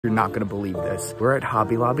You're not gonna believe this. We're at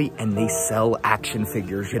Hobby Lobby and they sell action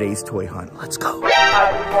figures. Today's toy hunt. Let's go.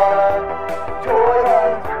 I just wanna toy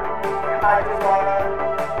hunt. I just wanna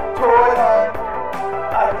toy hunt.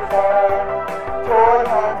 I just wanna toy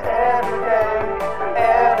hunt every day,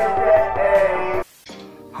 every day.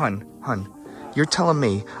 Hun, you're telling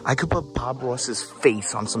me I could put Bob Ross's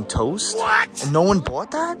face on some toast? What? And no one bought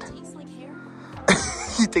that?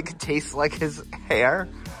 You think it tastes like his hair?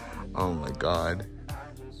 Oh my God.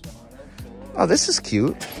 Oh, this is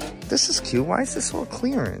cute. This is cute. Why is this all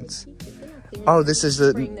clearance? Oh, this is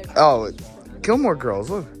the, Gilmore Girls,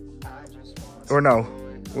 look. Or no,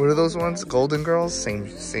 what are those ones? Golden Girls? Same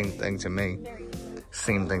thing to me.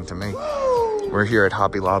 Same thing to me. We're here at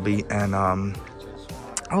Hobby Lobby and,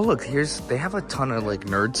 oh look, they have a ton of like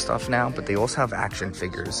nerd stuff now, but they also have action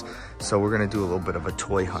figures. So we're gonna do a little bit of a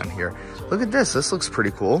toy hunt here. Look at this looks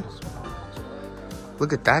pretty cool.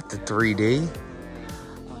 Look at that, the 3D.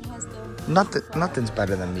 Nothing's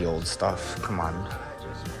better than the old stuff. Come on.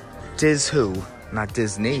 Diz who? Not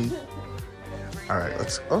Disney. All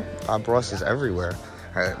right, oh, Bob Ross is everywhere.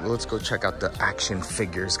 All right, let's go check out the action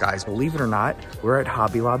figures, guys. Believe it or not, we're at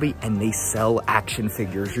Hobby Lobby and they sell action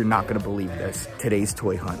figures. You're not gonna believe this. Today's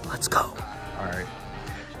toy hunt. Let's go. All right.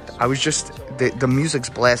 I was just, the music's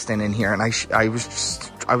blasting in here and I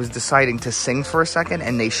was deciding to sing for a second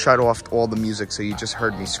and they shut off all the music, so you just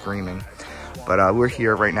heard me screaming. But we're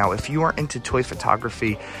here right now. If you are into toy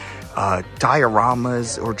photography,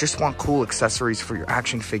 dioramas, or just want cool accessories for your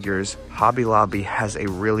action figures, Hobby Lobby has a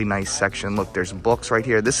really nice section. Look, there's books right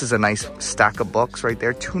here. This is a nice stack of books right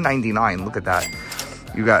there, $2.99. Look at that.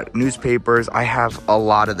 You got newspapers. I have a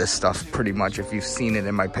lot of this stuff pretty much if you've seen it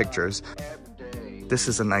in my pictures. This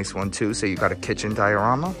is a nice one too. So you got a kitchen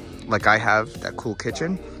diorama, like I have that cool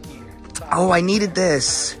kitchen. Oh, I needed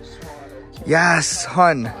this. Yes,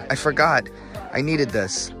 hun, I forgot. I needed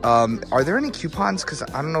this. Are there any coupons? Because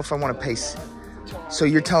I don't know if I want to pay. So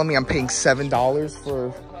you're telling me I'm paying $7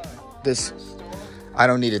 for this? I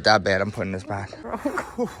don't need it that bad. I'm putting this back.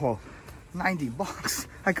 Oh, $90.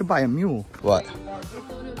 I could buy a mule. What?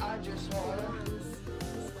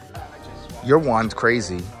 Your wand's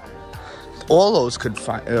crazy. All those could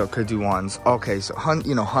do wands. Okay, so Hun,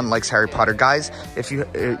 Hun likes Harry Potter. Guys, if you,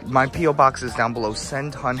 my P.O. box is down below.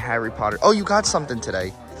 Send Hun Harry Potter. Oh, you got something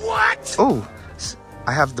today. What? Oh,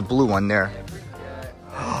 I have the blue one there.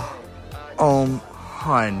 Hun.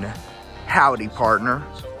 Howdy, partner.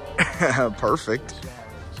 Perfect.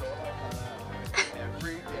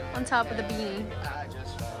 On top of the beanie.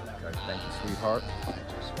 Thank you, sweetheart.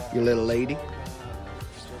 Your little lady.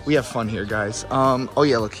 We have fun here, guys. Oh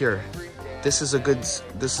yeah, look here. This is a good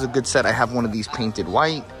set. I have one of these painted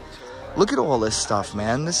white. Look at all this stuff,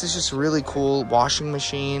 man. This is just really cool. Washing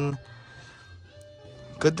machine.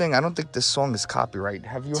 Good thing I don't think this song is copyright.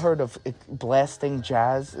 Have you heard of it, blasting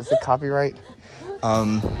jazz? Is it copyright? Let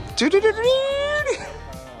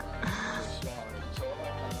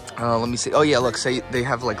me see. Oh yeah, look, say they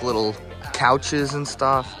have like little couches and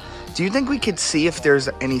stuff. Do you think we could see if there's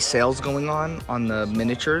any sales going on the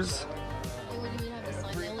miniatures?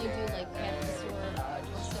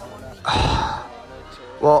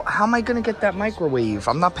 Well, how am I gonna get that microwave?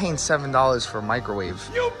 I'm not paying $7 for a microwave.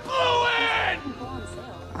 You blew it!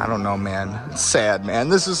 I don't know, man. It's sad, man.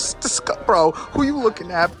 This is disgusting. Bro, who you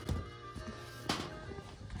looking at?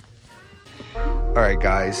 All right,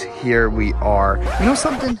 guys, here we are. You know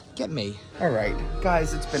something? Get me. All right,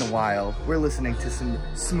 guys, it's been a while. We're listening to some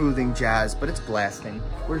smoothing jazz, but it's blasting.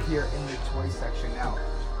 We're here in the toy section now.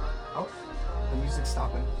 Oh, the music's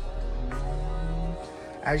stopping.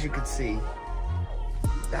 As you can see,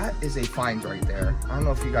 that is a find right there. I don't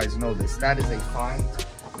know if you guys know this. That is a find.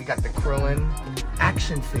 We got the Krillin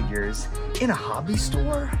action figures in a hobby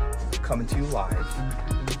store coming to you live.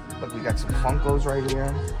 Look, we got some Funkos right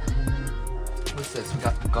here. What's this? We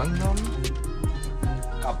got Gundam.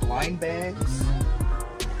 Got blind bags.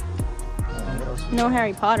 What else No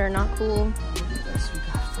Harry Potter, not cool. Yes, we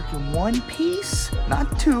got freaking One Piece.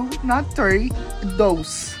 Not 2, not 3.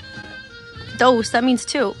 Dos. Dos, that means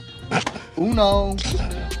 2. Uno.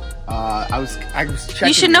 I was checking.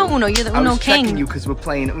 You should know Uno. You're the Uno king. I was checking you because we're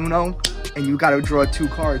playing Uno, and you got to draw 2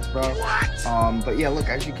 cards, bro. What? But yeah, look,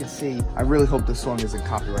 as you can see, I really hope this song isn't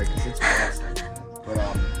copyright because it's fantastic. But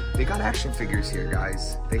they got action figures here,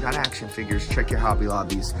 guys. They got action figures. Check your Hobby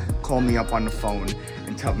Lobbies. Call me up on the phone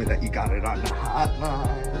and tell me that you got it on the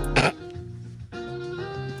hotline.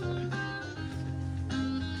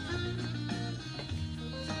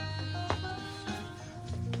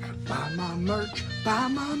 Buy my merch, buy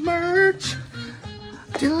my merch.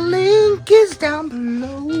 The link is down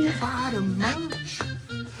below. Buy the merch.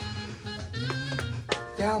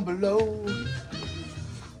 down below.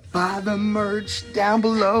 Buy the merch down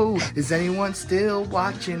below. Is anyone still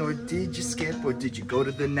watching, or did you skip, or did you go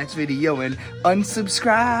to the next video and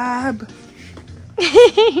unsubscribe?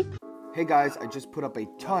 Hey guys, I just put up a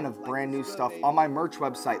ton of brand new stuff on my merch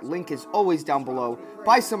website. Link is always down below.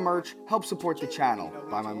 Buy some merch, help support the channel.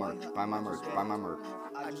 Buy my merch, buy my merch, buy my merch.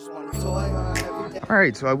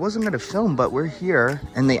 Alright, so I wasn't going to film, but we're here,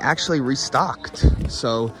 and they actually restocked.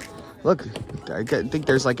 So, look, I think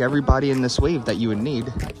there's like everybody in this wave that you would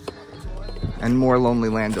need. And more Lonely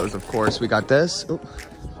Landos, of course. We got this. Ooh.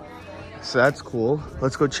 So that's cool.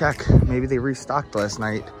 Let's go check. Maybe they restocked last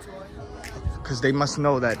night. Because they must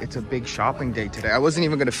know that it's a big shopping day today. I wasn't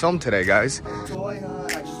even going to film today, guys. No.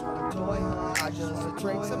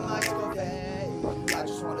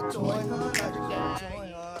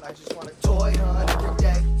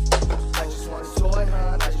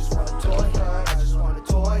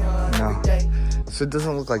 So it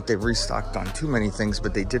doesn't look like they've restocked on too many things,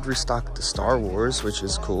 but they did restock the Star Wars, which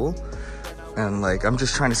is cool. And like, I'm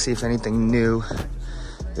just trying to see if anything new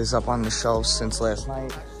is up on the shelves since last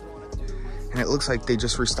night. And it looks like they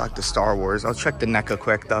just restocked the Star Wars. I'll check the Neca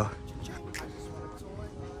quick though.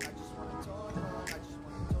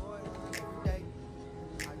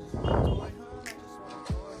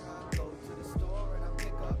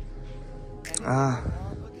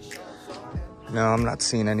 No, I'm not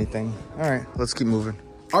seeing anything. All right, let's keep moving.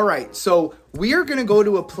 All right, so we are gonna go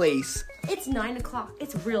to a place. It's 9 o'clock.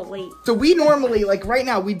 It's real late. So we normally, like right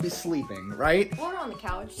now, we'd be sleeping, right? Or on the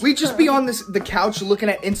couch. We'd just be on the couch looking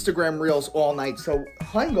at Instagram Reels all night. So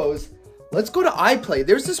Hun goes, let's go to iPlay.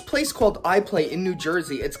 There's this place called iPlay in New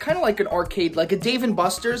Jersey. It's kind of like an arcade, like a Dave &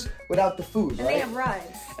 Buster's without the food, And right? they have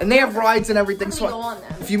rides. And they have rides and everything. So go on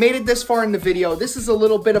them. if you made it this far in the video, this is a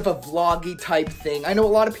little bit of a vloggy type thing. I know a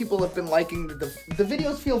lot of people have been liking the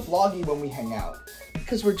videos feel vloggy when we hang out.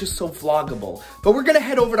 Because we're just so vloggable. But we're going to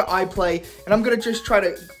head over to iPlay, and I'm going to just try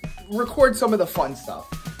to record some of the fun stuff.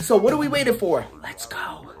 So what are we waiting for? Let's go.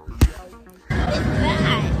 What is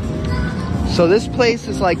that? So this place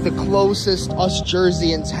is like the closest us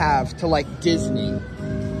Jerseyans have to like Disney.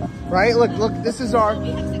 Right? Look, this is our... We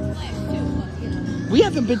have Six Flags too, but, you know. We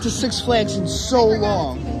haven't been to Six Flags in so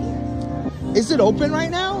long. Is it open right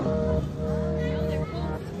now?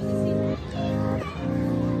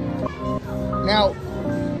 Now,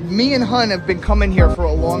 me and Hun have been coming here for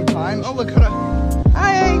a long time. Oh, look at her.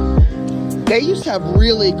 Hi. They used to have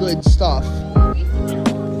really good stuff.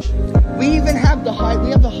 We even have the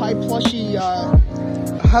high plushy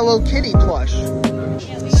Hello Kitty plush.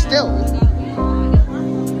 Still.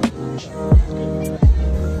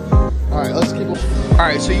 All right, let's keep going. All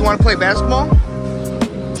right, so you want to play basketball?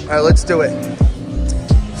 All right, let's do it.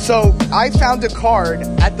 So I found a card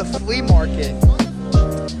at the flea market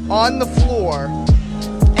on the floor,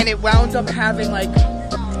 and it wound up having like,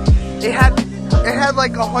 it had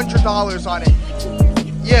like $100 on it.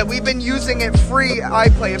 Yeah, we've been using it free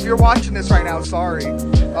iPlay. If you're watching this right now, sorry.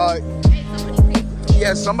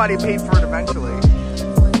 Yeah, somebody paid for it eventually.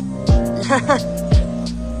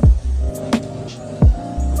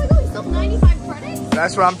 Oh my god, still 95 credits?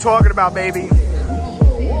 That's what I'm talking about, baby.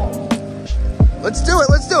 Let's do it,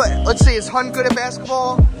 let's do it. Let's see, is Hun good at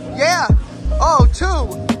basketball? Yeah. Oh, 2,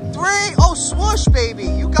 3. Oh, swoosh, baby.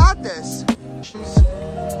 You got this.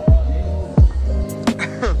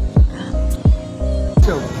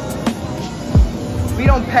 2. We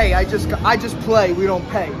don't pay. I just play. We don't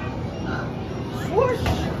pay. Swoosh.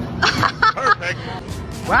 Perfect.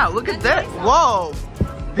 Wow, look at that. Whoa.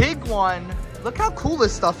 Big one. Look how cool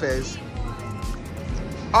this stuff is.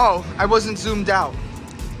 Oh, I wasn't zoomed out.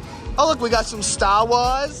 Oh, look, we got some Star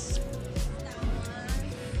Wars.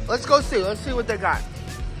 Let's go see. Let's see what they got.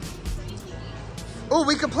 Oh,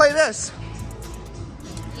 we can play this.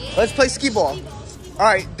 Let's play skee ball. All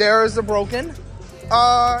right, there's the broken.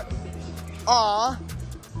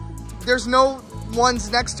 There's no ones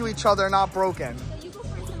next to each other not broken.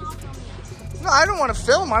 No, I don't want to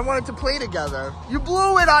film. I wanted to play together. You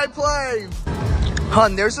blew it, iPlay.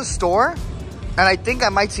 Hun, there's a store, and I think I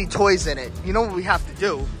might see toys in it. You know what we have to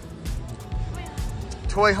do?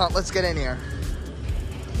 Toy hunt. Let's get in here.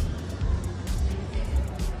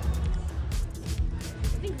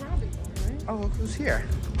 Oh, look who's here.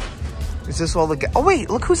 Is this all the... Oh, wait,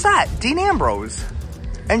 look who's that? Dean Ambrose.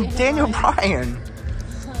 And Daniel Bryan.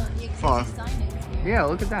 Oh. Yeah,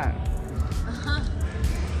 look at that.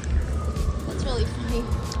 That's really funny.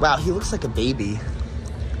 Wow, he looks like a baby.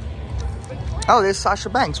 Oh, there's Sasha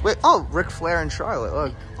Banks. Wait, oh, Ric Flair and Charlotte,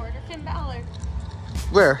 look. Finn Balor.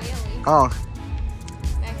 Where? Bailey. Oh.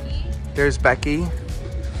 Becky. There's Becky.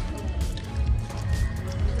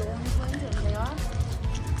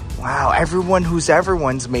 Wow,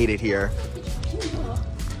 everyone's made it here.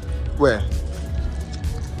 Where?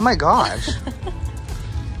 Oh my gosh.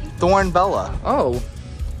 Thorn Bella. Oh.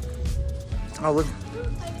 Oh, look.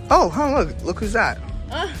 Oh, huh, look who's that.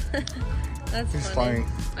 That's He's funny.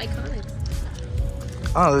 funny. Iconic.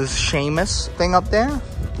 Oh, there's Seamus thing up there.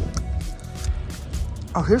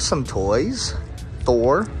 Oh, here's some toys.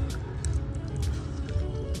 Thor.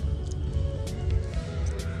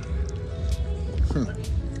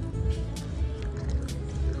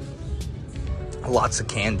 Lots of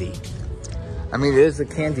candy. I mean, it is a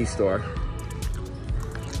candy store.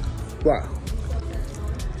 What?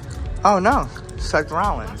 Oh no, Seth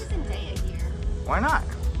Rollins. Why not?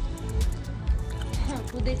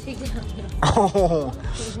 Will they take it out? Oh,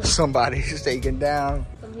 somebody's taken down.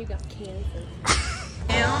 Somebody got cancer.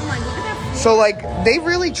 Damn, like, look at that. So like, they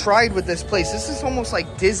really tried with this place. This is almost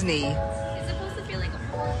like Disney. It's supposed to be like a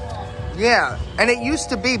horror. Yeah, and it used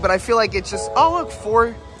to be, but I feel like it's just, oh look,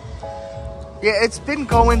 yeah, it's been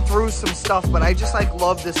going through some stuff, but I just like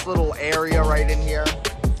love this little area right in here.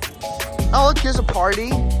 Oh look, here's a party.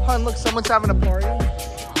 Hun, look, someone's having a party.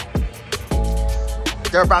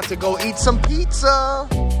 They're about to go eat some pizza.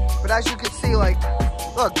 But as you can see, like,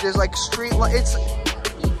 look, there's like street lights.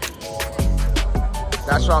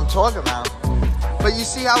 That's what I'm talking about. But you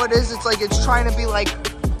see how it is? It's like, it's trying to be like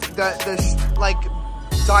the like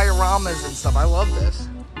dioramas and stuff. I love this.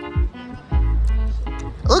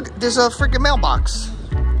 Look, there's a freaking mailbox.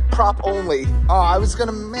 Prop only. Oh, I was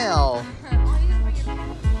gonna mail.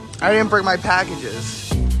 I didn't bring my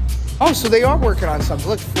packages. Oh, so they are working on something.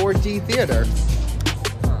 Look, 4D Theater.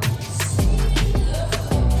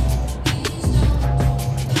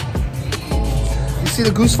 You see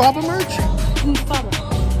the Goosefaba merch? Goosefaba.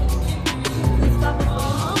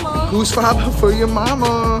 Goosefaba for your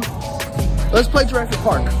mama. Let's play Jurassic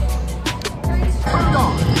Park.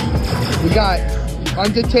 We got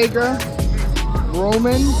Undertaker,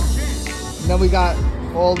 Roman, and then we got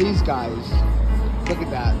all these guys. Look at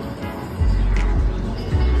that.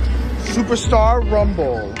 Superstar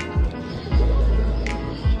Rumble.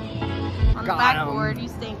 On the backboard, you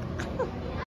stink.